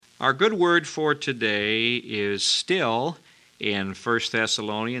Our good word for today is still in 1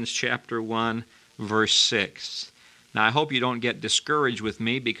 Thessalonians chapter 1, verse 6. Now, I hope you don't get discouraged with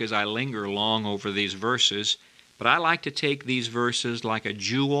me because I linger long over these verses, but I like to take these verses like a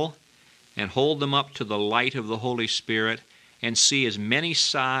jewel and hold them up to the light of the Holy Spirit and see as many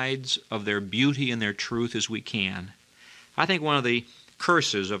sides of their beauty and their truth as we can. I think one of the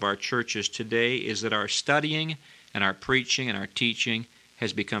curses of our churches today is that our studying and our preaching and our teaching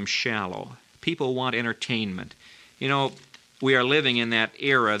has become shallow. People want entertainment. You know, we are living in that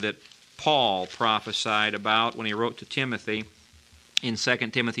era that Paul prophesied about when he wrote to Timothy in 2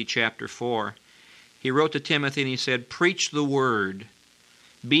 Timothy chapter 4. He wrote to Timothy and he said, "Preach the word.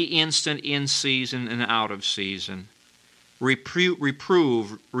 Be instant in season and out of season.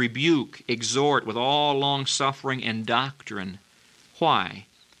 Reprove, rebuke, exhort with all long-suffering and doctrine." Why?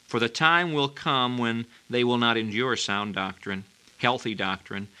 For the time will come when they will not endure sound doctrine, healthy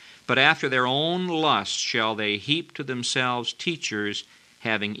doctrine, but after their own lust shall they heap to themselves teachers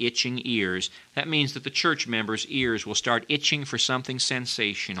having itching ears. That means that the church members' ears will start itching for something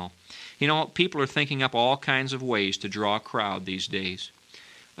sensational. You know, people are thinking up all kinds of ways to draw a crowd these days.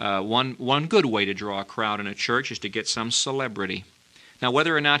 One good way to draw a crowd in a church is to get some celebrity. Now,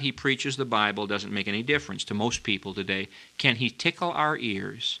 whether or not he preaches the Bible doesn't make any difference to most people today. Can he tickle our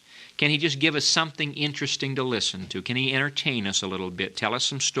ears? Can he just give us something interesting to listen to? Can he entertain us a little bit, tell us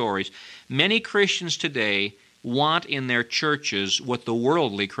some stories? Many Christians today want in their churches what the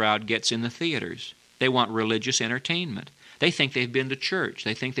worldly crowd gets in the theaters. They want religious entertainment. They think they've been to church.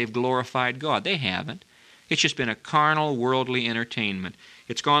 They think they've glorified God. They haven't. It's just been a carnal, worldly entertainment.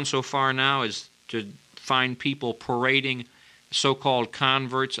 It's gone so far now as to find people parading so-called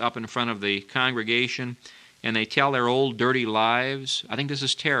converts up in front of the congregation, and they tell their old dirty lives. I think this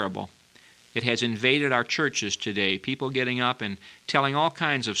is terrible. It has invaded our churches today, people getting up and telling all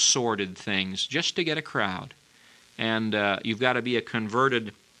kinds of sordid things just to get a crowd. And you've got to be a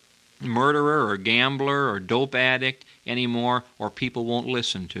converted murderer or gambler or dope addict anymore, or people won't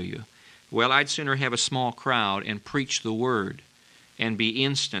listen to you. Well, I'd sooner have a small crowd and preach the word and be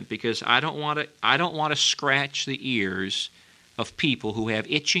instant, because I don't want to scratch the ears of people who have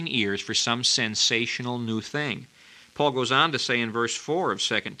itching ears for some sensational new thing. Paul goes on to say in verse 4 of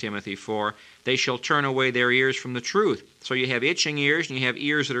 2 Timothy 4, "They shall turn away their ears from the truth." So you have itching ears and you have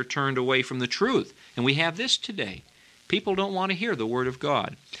ears that are turned away from the truth. And we have this today. People don't want to hear the Word of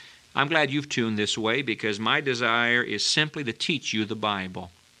God. I'm glad you've tuned this way, because my desire is simply to teach you the Bible.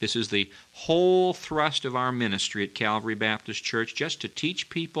 This is the whole thrust of our ministry at Calvary Baptist Church, just to teach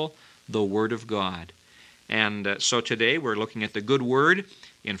people the Word of God. And so today we're looking at the good word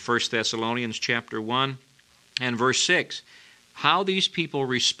in 1 Thessalonians chapter 1 and verse 6. How these people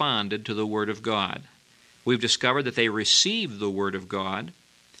responded to the Word of God. We've discovered that they received the Word of God,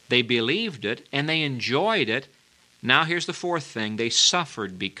 they believed it, and they enjoyed it. Now here's the fourth thing: they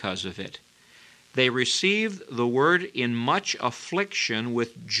suffered because of it. They received the Word in much affliction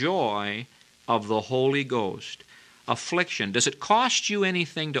with joy of the Holy Ghost. Affliction. Does it cost you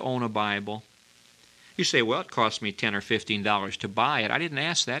anything to own a Bible? You say, well, it cost me $10 or $15 to buy it. I didn't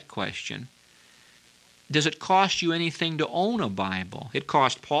ask that question. Does it cost you anything to own a Bible? It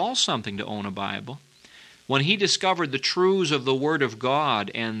cost Paul something to own a Bible. When he discovered the truths of the Word of God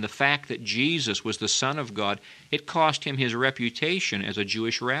and the fact that Jesus was the Son of God, it cost him his reputation as a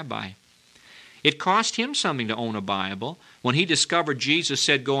Jewish rabbi. It cost him something to own a Bible. When he discovered Jesus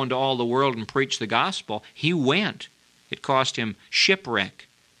said, "Go into all the world and preach the gospel," he went. It cost him shipwreck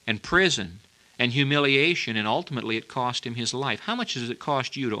and prison and humiliation, and ultimately it cost him his life. How much does it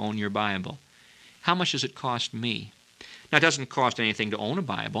cost you to own your Bible? How much does it cost me? Now, it doesn't cost anything to own a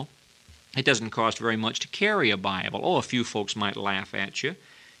Bible. It doesn't cost very much to carry a Bible. Oh, a few folks might laugh at you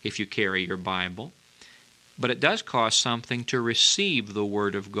if you carry your Bible. But it does cost something to receive the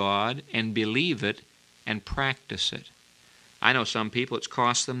Word of God and believe it and practice it. I know some people, it's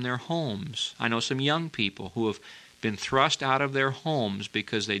cost them their homes. I know some young people who have been thrust out of their homes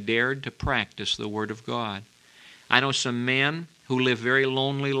because they dared to practice the Word of God. I know some men who live very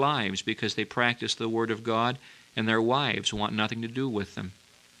lonely lives because they practice the Word of God and their wives want nothing to do with them.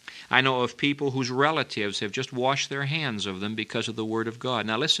 I know of people whose relatives have just washed their hands of them because of the Word of God.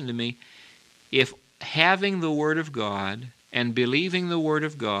 Now listen to me. If having the Word of God and believing the Word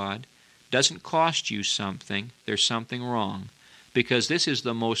of God doesn't cost you something, there's something wrong, because this is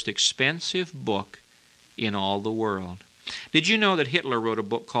the most expensive book in all the world. Did you know that Hitler wrote a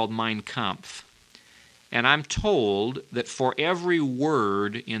book called Mein Kampf? And I'm told that for every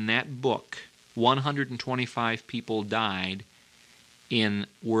word in that book, 125 people died in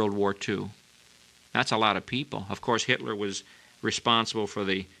World War II. That's a lot of people. Of course, Hitler was responsible for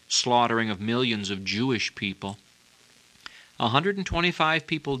the slaughtering of millions of Jewish people. 125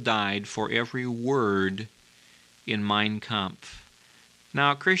 people died for every word in Mein Kampf.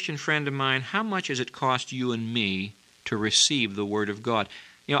 Now, Christian friend of mine, how much has it cost you and me to receive the Word of God?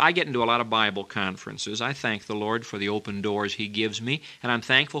 You know, I get into a lot of Bible conferences. I thank the Lord for the open doors He gives me, and I'm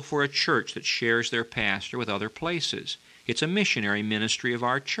thankful for a church that shares their pastor with other places. It's a missionary ministry of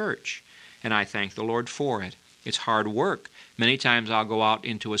our church, and I thank the Lord for it. It's hard work. Many times I'll go out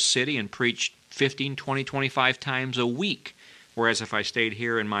into a city and preach 15, 20, 25 times a week, whereas if I stayed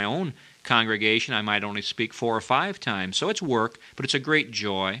here in my own congregation, I might only speak 4 or 5 times. So it's work, but it's a great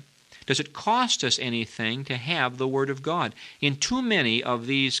joy. Does it cost us anything to have the Word of God? In too many of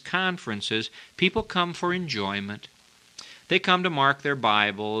these conferences, people come for enjoyment. They come to mark their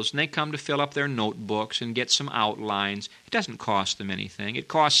Bibles, and they come to fill up their notebooks and get some outlines. It doesn't cost them anything. It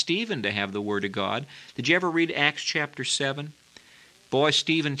cost Stephen to have the Word of God. Did you ever read Acts chapter 7? Boy,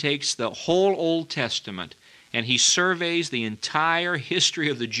 Stephen takes the whole Old Testament, and he surveys the entire history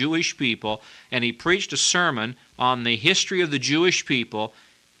of the Jewish people, and he preached a sermon on the history of the Jewish people,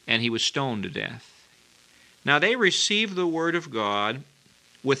 and he was stoned to death. Now, they received the Word of God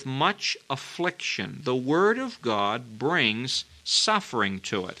with much affliction. The Word of God brings suffering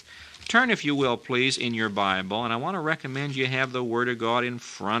to it. Turn, if you will, please, in your Bible, and I want to recommend you have the Word of God in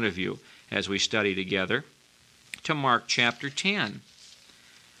front of you as we study together, to Mark chapter 10.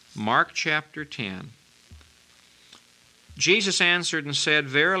 Mark chapter 10. Jesus answered and said,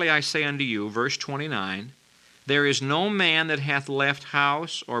 Verily I say unto you, verse 29, there is no man that hath left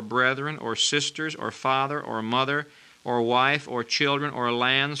house, or brethren, or sisters, or father, or mother, or wife, or children, or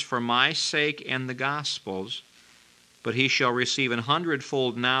lands, for my sake and the gospel's, but he shall receive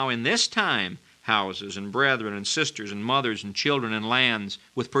 100-fold now in this time houses, and brethren, and sisters, and mothers, and children, and lands,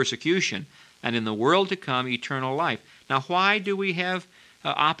 with persecution, and in the world to come eternal life. Now, why do we have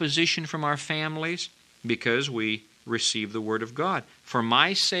opposition from our families? Because we receive the Word of God. For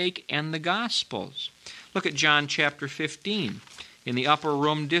my sake and the gospel's. Look at John chapter 15. In the upper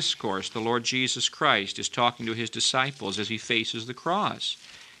room discourse, the Lord Jesus Christ is talking to His disciples as He faces the cross.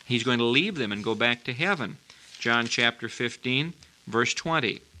 He's going to leave them and go back to heaven. John chapter 15, verse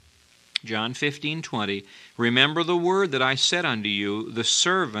 20. John 15:20. Remember the word that I said unto you, the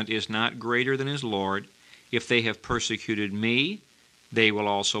servant is not greater than his Lord. If they have persecuted me, they will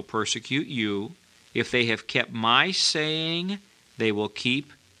also persecute you. If they have kept my saying, they will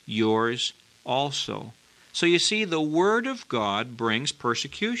keep yours also. So you see, the Word of God brings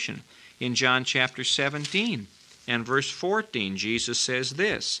persecution. In John chapter 17 and verse 14, Jesus says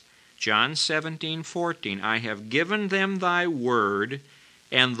this, John 17:14, I have given them thy word,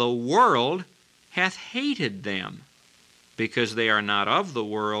 and the world hath hated them, because they are not of the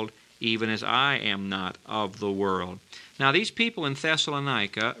world, even as I am not of the world. Now these people in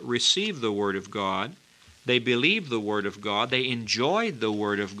Thessalonica received the Word of God. They believed the Word of God. They enjoyed the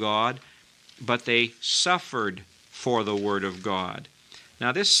Word of God, but they suffered for the Word of God.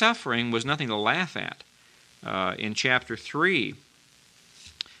 Now this suffering was nothing to laugh at. In chapter 3,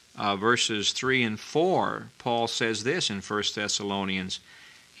 verses 3 and 4, Paul says this in 1 Thessalonians,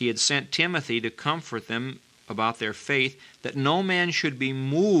 he had sent Timothy to comfort them about their faith, that no man should be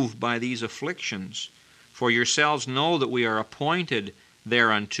moved by these afflictions. For yourselves know that we are appointed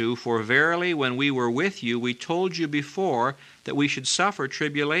thereunto, for verily when we were with you, we told you before that we should suffer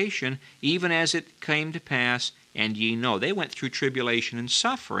tribulation, even as it came to pass, and ye know. They went through tribulation and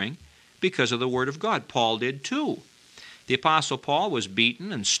suffering because of the Word of God. Paul did too. The Apostle Paul was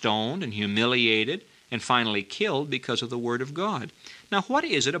beaten and stoned and humiliated and finally killed because of the Word of God. Now, what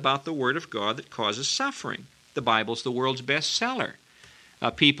is it about the Word of God that causes suffering? The Bible's the world's bestseller.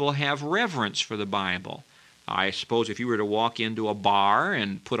 People have reverence for the Bible. I suppose if you were to walk into a bar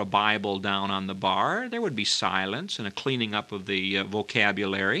and put a Bible down on the bar, there would be silence and a cleaning up of the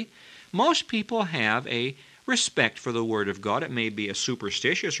vocabulary. Most people have a respect for the Word of God. It may be a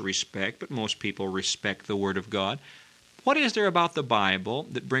superstitious respect, but most people respect the Word of God. What is there about the Bible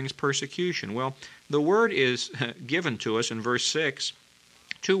that brings persecution? Well, the Word is given to us in verse 6,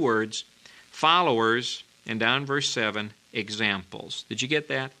 2 words, followers, and down verse 7, examples. Did you get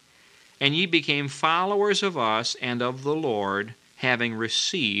that? And ye became followers of us and of the Lord, having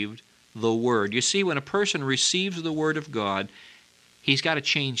received the Word. You see, when a person receives the Word of God, he's got to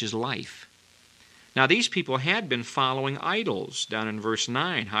change his life. Now, these people had been following idols, down in verse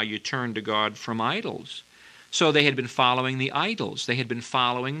 9, how you turn to God from idols. So they had been following the idols. They had been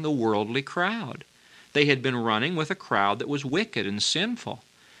following the worldly crowd. They had been running with a crowd that was wicked and sinful.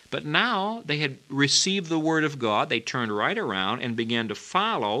 But now they had received the Word of God. They turned right around and began to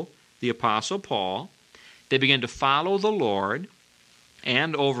follow the Apostle Paul. They began to follow the Lord.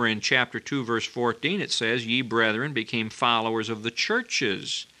 And over in chapter 2, verse 14, it says, "Ye brethren became followers of the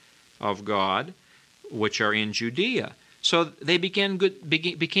churches of God, which are in Judea." So they became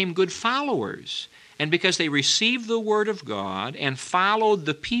good followers. And because they received the Word of God and followed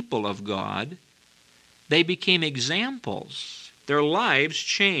the people of God, they became examples. Their lives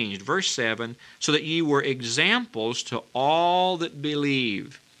changed. Verse 7, "So that ye were examples to all that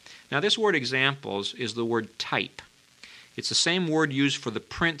believe." Now this word examples is the word type. It's the same word used for the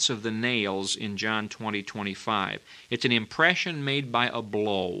prints of the nails in John 20:25. It's an impression made by a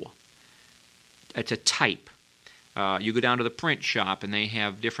blow. It's a type. You go down to the print shop and they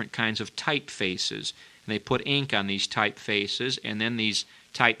have different kinds of typefaces. And they put ink on these typefaces, and then these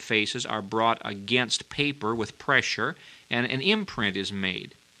typefaces are brought against paper with pressure, and an imprint is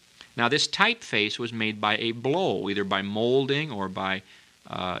made. Now this typeface was made by a blow, either by molding or by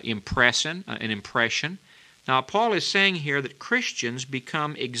an impression. Now, Paul is saying here that Christians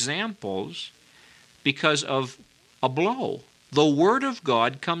become examples because of a blow. The Word of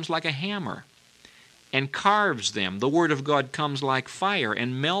God comes like a hammer and carves them. The Word of God comes like fire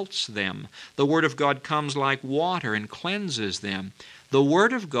and melts them. The Word of God comes like water and cleanses them. The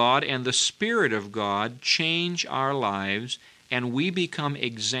Word of God and the Spirit of God change our lives, and we become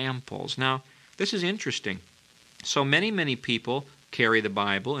examples. Now, this is interesting. So many people carry the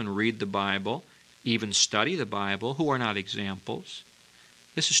Bible and read the Bible, even study the Bible, who are not examples.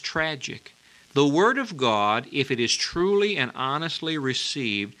 This is tragic. The Word of God, if it is truly and honestly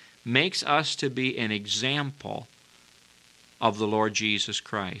received, makes us to be an example of the Lord Jesus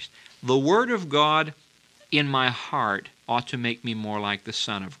Christ. The Word of God in my heart ought to make me more like the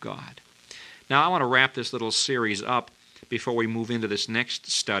Son of God. Now I want to wrap this little series up before we move into this next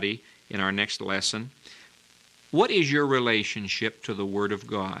study in our next lesson. What is your relationship to the Word of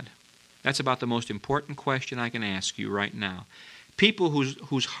God? That's about the most important question I can ask you right now. People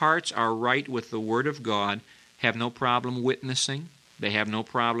whose hearts are right with the Word of God have no problem witnessing. They have no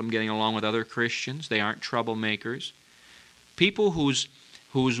problem getting along with other Christians. They aren't troublemakers. People who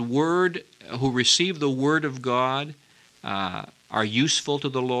receive the Word of God are useful to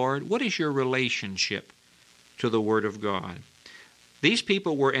the Lord. What is your relationship to the Word of God? These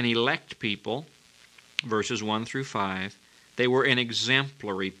people were an elect people, verses 1 through 5. They were an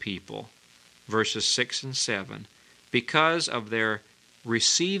exemplary people, verses 6 and 7. Because of their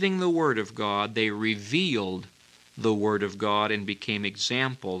receiving the Word of God, they revealed the Word of God and became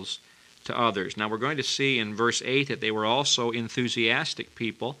examples to others. Now we're going to see in verse 8 that they were also enthusiastic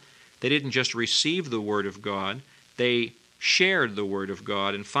people. They didn't just receive the Word of God, they shared the Word of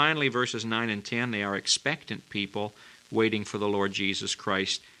God. And finally, verses 9 and 10, they are expectant people waiting for the Lord Jesus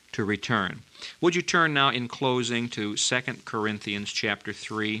Christ to return. Would you turn now in closing to 2 Corinthians chapter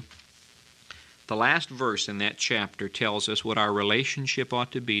 3? The last verse in that chapter tells us what our relationship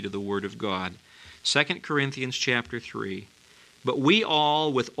ought to be to the Word of God. 2 Corinthians chapter 3. "But we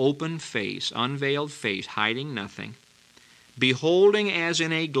all with open face, unveiled face, hiding nothing, beholding as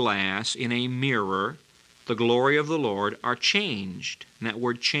in a glass, in a mirror, the glory of the Lord, are changed." And that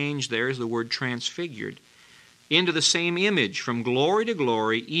word changed there is the word transfigured. "Into the same image, from glory to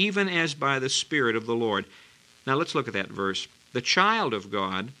glory, even as by the Spirit of the Lord." Now let's look at that verse. The child of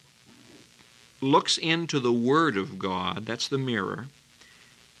God looks into the Word of God, that's the mirror,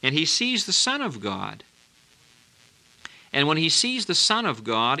 and he sees the Son of God. And when he sees the Son of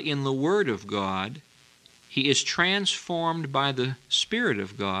God in the Word of God, he is transformed by the Spirit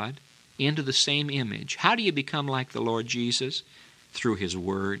of God into the same image. How do you become like the Lord Jesus? Through His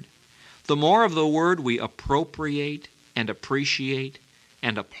Word. The more of the Word we appropriate and appreciate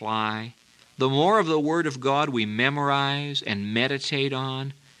and apply, the more of the Word of God we memorize and meditate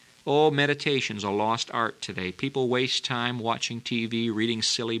on. Oh, meditation's a lost art today. People waste time watching TV, reading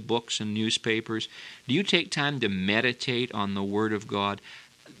silly books and newspapers. Do you take time to meditate on the Word of God?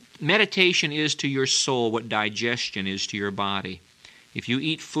 Meditation is to your soul what digestion is to your body. If you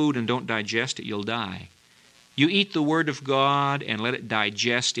eat food and don't digest it, you'll die. You eat the Word of God and let it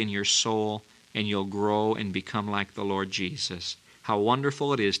digest in your soul, and you'll grow and become like the Lord Jesus. How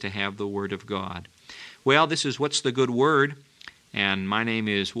wonderful it is to have the Word of God. Well, this is What's the Good Word? And my name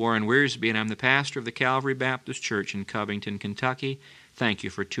is Warren Wiersbe, and I'm the pastor of the Calvary Baptist Church in Covington, Kentucky. Thank you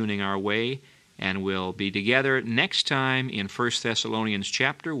for tuning our way, and we'll be together next time in 1 Thessalonians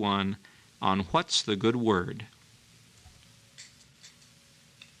chapter 1 on What's the Good Word?